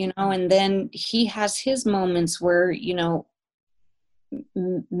 So, and then he has his moments where,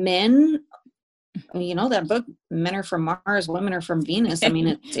 men, that book, Men Are From Mars, Women Are From Venus. I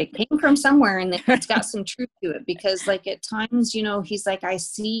mean, it came from somewhere and it's got some truth to it because like at times, he's like, I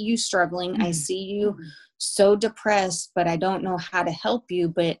see you struggling. I see you so depressed, but I don't know how to help you.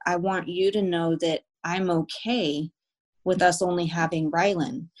 But I want you to know that I'm okay with us only having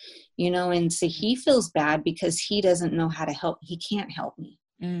Rylan, and so he feels bad because he doesn't know how to help. He can't help me.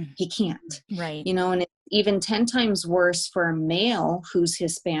 He can't. Right. And it's even 10 times worse for a male who's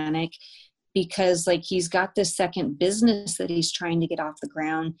Hispanic because like he's got this second business that he's trying to get off the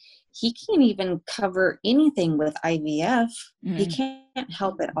ground. He can't even cover anything with IVF. He can't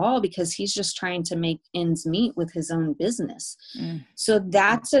help at all because he's just trying to make ends meet with his own business. So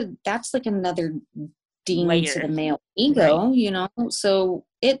that's like another ding to the male ego, right. So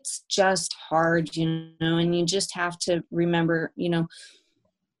it's just hard, and you just have to remember,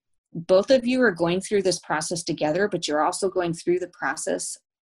 both of you are going through this process together, but you're also going through the process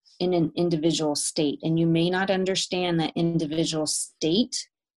in an individual state. And you may not understand that individual state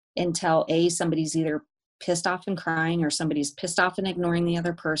until somebody's either pissed off and crying or somebody's pissed off and ignoring the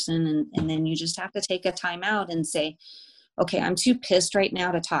other person. And then you just have to take a time out and say, okay, I'm too pissed right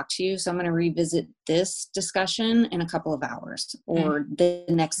now to talk to you. So I'm going to revisit this discussion in a couple of hours or the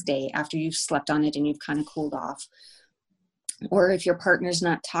next day after you've slept on it and you've kind of cooled off. Or if your partner's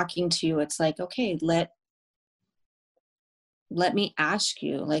not talking to you, it's like, okay, let me ask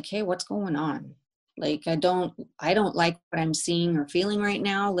you, like, hey, what's going on? Like, I don't like what I'm seeing or feeling right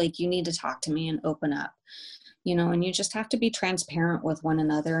now. Like, you need to talk to me and open up, and you just have to be transparent with one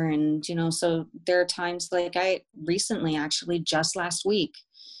another. And, so there are times like I recently, actually just last week,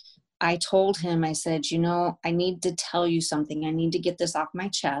 I told him, I said, I need to tell you something. I need to get this off my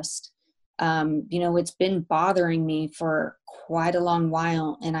chest. It's been bothering me for quite a long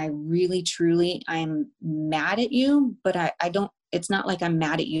while. And I really, truly, I'm mad at you, but I don't, it's not like I'm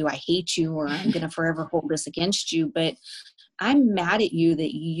mad at you. I hate you, or I'm going to forever hold this against you, but I'm mad at you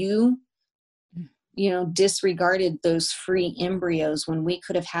that you disregarded those free embryos when we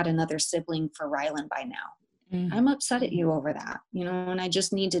could have had another sibling for Rylan by now. I'm upset at you over that, you know, and I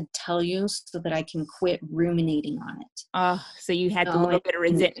just need to tell you so that I can quit ruminating on it. So you had a little bit of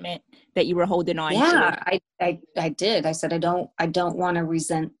resentment that you were holding on to. I did. I said, I don't want to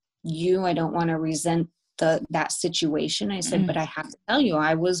resent you. I don't want to resent that situation. I said, but I have to tell you,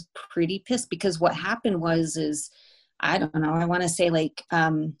 I was pretty pissed because what happened is, I don't know, I want to say like,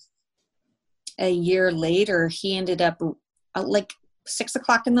 a year later, he ended up like 6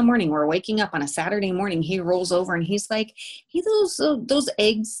 o'clock in the morning. We're waking up on a Saturday morning. He rolls over and he's like, "Hey, those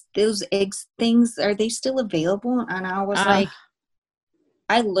eggs things, are they still available?" And I was like,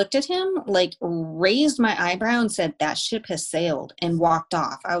 I looked at him, like raised my eyebrow and said, "That ship has sailed," and walked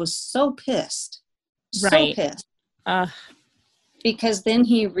off. I was so pissed, so pissed. Because then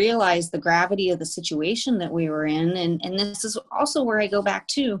he realized the gravity of the situation that we were in. And this is also where I go back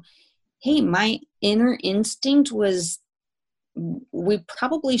to, hey, my inner instinct was, we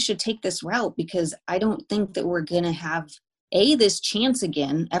probably should take this route because I don't think that we're going to have this chance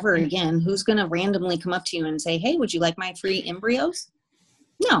again, ever again. Who's going to randomly come up to you and say, "Hey, would you like my free embryos?"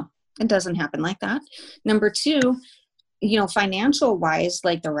 No, it doesn't happen like that. Number two, you know, financial wise,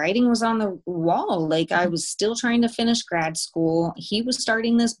 like the writing was on the wall. Like I was still trying to finish grad school. He was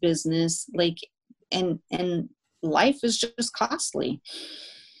starting this business, like, and life is just costly.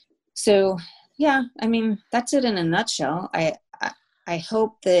 So yeah, I mean, that's it in a nutshell. I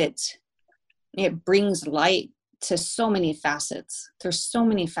hope that it brings light to so many facets. There's so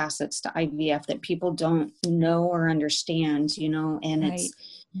many facets to IVF that people don't know or understand, you know, and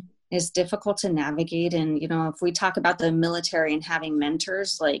it's difficult to navigate. And, you know, if we talk about the military and having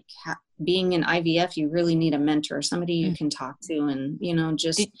mentors, like being in IVF, you really need a mentor, somebody you can talk to. And, you know,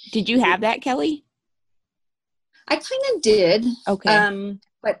 just. Did you have that, Kelly? I kind of did. Okay.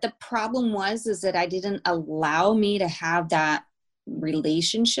 But the problem is that I didn't allow me to have that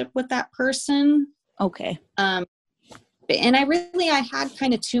relationship with that person. Okay. And I had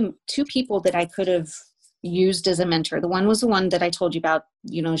kind of two people that I could have used as a mentor. The one was the one that I told you about.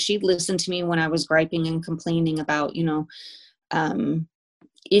 You know, she listened to me when I was griping and complaining about, you know,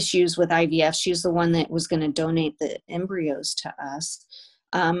 issues with IVF. She's the one that was going to donate the embryos to us.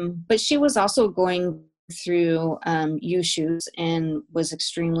 But she was also going through issues and was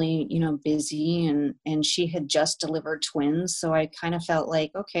extremely, you know, busy, and she had just delivered twins. So I kind of felt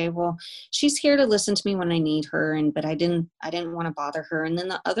like, okay, well, she's here to listen to me when I need her, but I didn't want to bother her. And then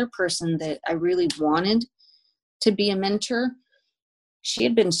the other person that I really wanted to be a mentor, she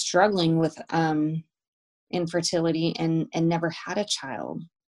had been struggling with infertility and never had a child.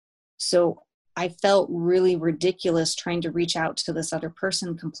 So I felt really ridiculous trying to reach out to this other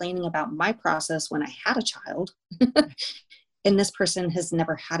person complaining about my process when I had a child. And this person has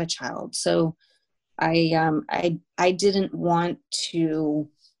never had a child. So I didn't want to,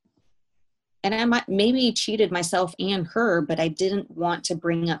 and I maybe cheated myself and her, but I didn't want to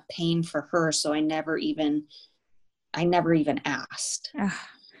bring up pain for her. So I never even asked.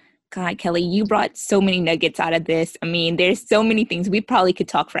 God, Kelly, you brought so many nuggets out of this. I mean, there's so many things. We probably could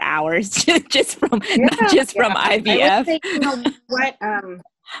talk for hours just from IVF. I would say, you know what?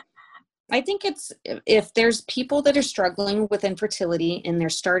 I think if there's people that are struggling with infertility and they're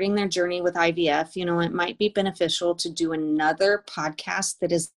starting their journey with IVF, you know, it might be beneficial to do another podcast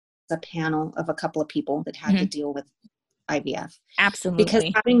that is a panel of a couple of people that had to deal with IVF. Absolutely. Because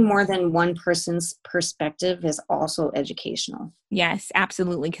having more than one person's perspective is also educational. Yes,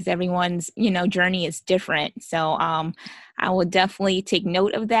 absolutely. Because everyone's, you know, journey is different. So I will definitely take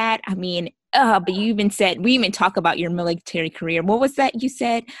note of that. I mean, but we even talk about your military career. What was that you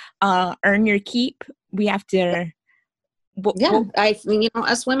said? Earn your keep. We have to. You know,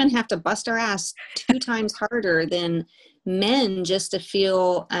 us women have to bust our ass 2 times harder than men just to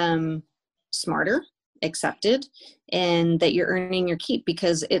feel smarter, accepted, and that you're earning your keep.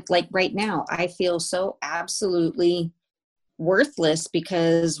 Because it's like right now, I feel so absolutely worthless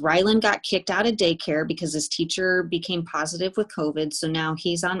because Rylan got kicked out of daycare because his teacher became positive with COVID. So now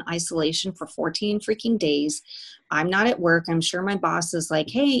he's on isolation for 14 freaking days. I'm not at work. I'm sure my boss is like,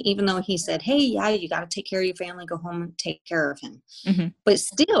 hey, even though he said, hey, yeah, you got to take care of your family, go home and take care of him. But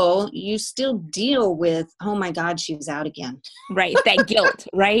still, you still deal with, oh my God, she's out again. Right. That guilt,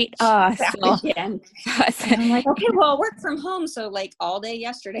 right? Again. I'm like, okay, well, work from home. So like all day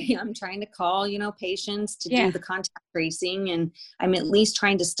yesterday, I'm trying to call, you know, patients to do the contact tracing. And I'm at least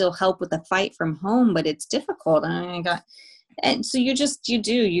trying to still help with the fight from home, but it's difficult. And so you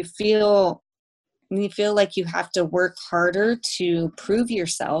feel like you have to work harder to prove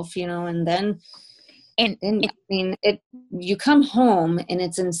yourself, you know, and then And I mean, you come home and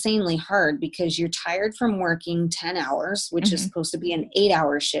it's insanely hard because you're tired from working 10 hours, which is supposed to be an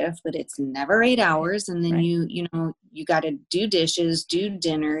 8-hour shift, but it's never 8 hours. And then you got to do dishes, do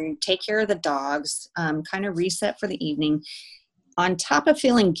dinner, take care of the dogs, kind of reset for the evening, on top of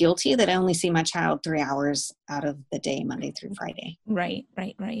feeling guilty that I only see my child 3 hours out of the day, Monday through Friday. Right.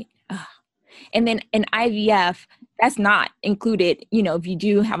 Ugh. And then in IVF, that's not included, if you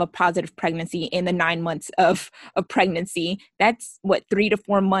do have a positive pregnancy in the 9 months of pregnancy, that's 3 to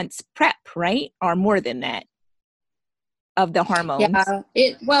 4 months prep, right? Or more than that of the hormones.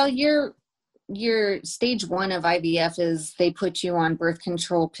 Yeah. Your stage 1 of IVF is they put you on birth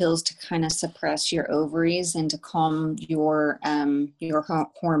control pills to kind of suppress your ovaries and to calm your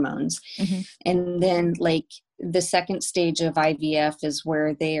hormones. Mm-hmm. And then the second stage of IVF is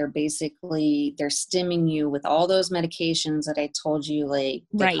where they're stimming you with all those medications that I told you, they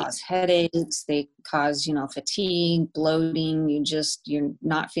cause headaches, they cause, fatigue, bloating, you're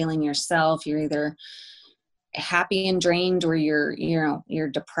not feeling yourself. You're either happy and drained or you're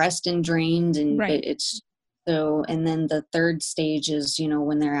depressed and drained. And it's so, and then the third stage is,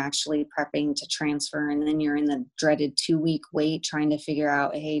 when they're actually prepping to transfer, and then you're in the dreaded 2-week wait trying to figure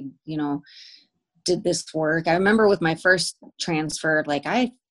out, hey, did this work? I remember with my first transfer, it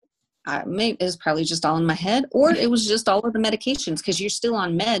was probably just all in my head, or it was just all of the medications, because you're still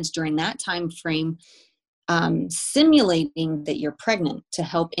on meds during that time frame, simulating that you're pregnant to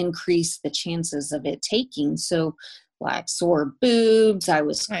help increase the chances of it taking. So sore boobs, I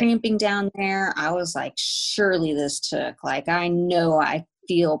was cramping down there. I was like, surely this took, I know I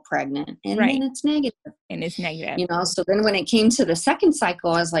feel pregnant, and then it's negative. So then when it came to the second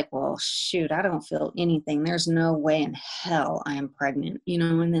cycle, I was like, well, shoot, I don't feel anything. There's no way in hell I am pregnant,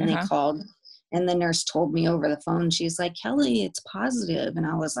 and then they called, and the nurse told me over the phone, she's like, Kelly, it's positive. And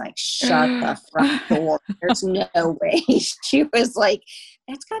I was like, shut the front door. There's no way. She was like,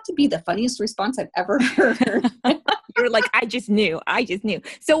 that's got to be the funniest response I've ever heard. You're like, I just knew.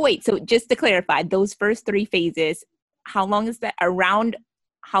 So wait, so just to clarify, those first 3 phases, how long is that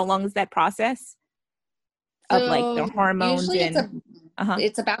process of the hormones? Usually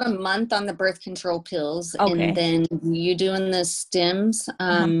it's about a month on the birth control pills. Okay. And then you doing the stims.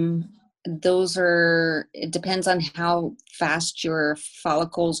 It depends on how fast your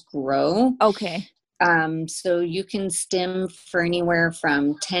follicles grow. Okay. So you can stim for anywhere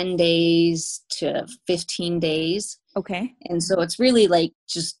from 10 days to 15 days. Okay. And so it's really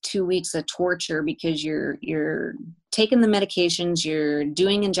just 2 weeks of torture, because you're taking the medications, you're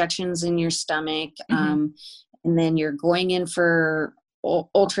doing injections in your stomach, and then you're going in for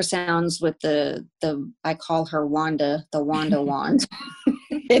ultrasounds with the I call her Wanda, the Wanda wand.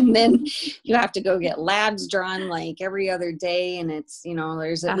 And then you have to go get labs drawn every other day. And it's,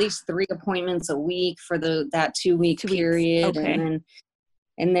 there's at least 3 appointments a week for that 2-week period. Okay.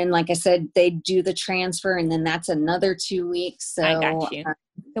 And then, like I said, they do the transfer, and then that's another 2 weeks. So I got you.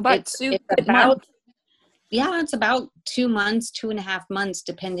 It's about 2 months, 2.5 months,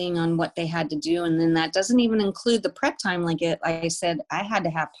 depending on what they had to do. And then that doesn't even include the prep time. Like I said, I had to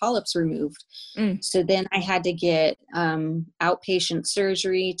have polyps removed. So then I had to get outpatient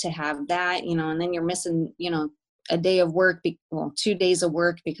surgery to have that, and then you're missing, a day of work, 2 days of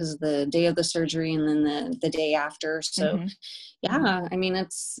work because of the day of the surgery, and then the day after. So I mean,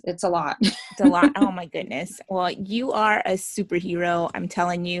 it's a lot. It's a lot. Oh my goodness. Well, you are a superhero, I'm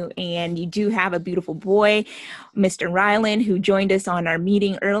telling you. And you do have a beautiful boy, Mr. Ryland, who joined us on our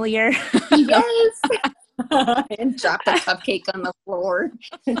meeting earlier. Yes. And dropped a cupcake on the floor.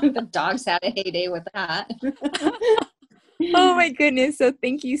 The dogs had a heyday with that. Oh my goodness. So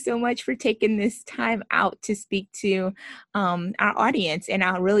thank you so much for taking this time out to speak to our audience. And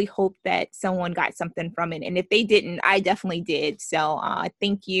I really hope that someone got something from it. And if they didn't, I definitely did. So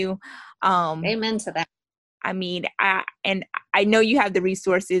thank you. Amen to that. I mean, I know you have the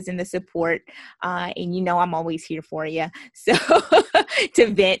resources and the support, and I'm always here for you. So to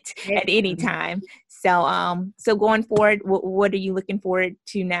vent at any time. So going forward, what are you looking forward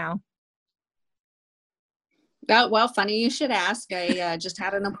to now? Well, funny you should ask. I just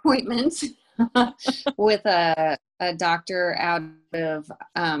had an appointment with a doctor out of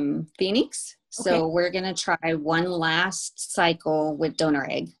Phoenix. So we're going to try one last cycle with donor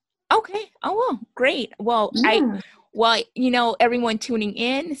egg. Okay. Oh, well, great. Well, everyone tuning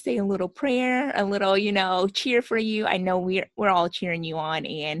in, say a little prayer, a little, cheer for you. I know we're all cheering you on,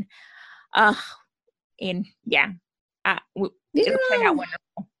 and it'll turn out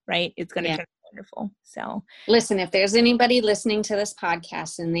wonderful, right? It's going to turn out wonderful. people. So listen, if there's anybody listening to this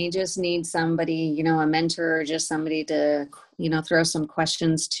podcast and they just need somebody, a mentor, or just somebody to, throw some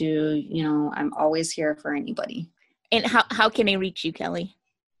questions to, I'm always here for anybody. And how can they reach you, Kelly?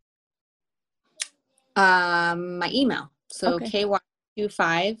 My email. So okay.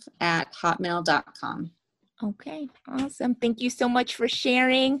 ky25@hotmail.com. Okay, awesome. Thank you so much for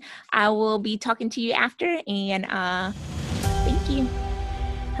sharing. I will be talking to you after, and thank you.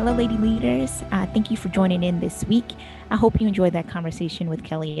 Hello, lady leaders. Thank you for joining in this week. I hope you enjoyed that conversation with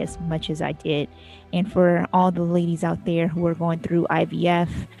Kelly as much as I did. And for all the ladies out there who are going through IVF,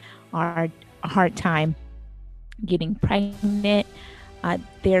 or a hard time getting pregnant,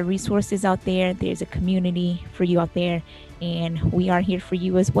 there are resources out there. There's a community for you out there, and we are here for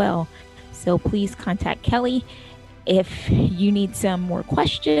you as well. So please contact Kelly if you need some more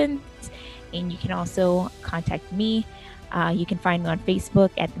questions, and you can also contact me. You can find me on Facebook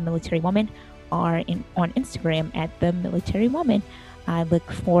at The Military Woman, or on Instagram at The Military Woman. I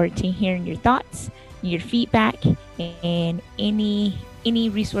look forward to hearing your thoughts, your feedback, and any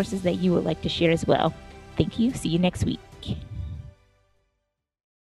resources that you would like to share as well. Thank you. See you next week.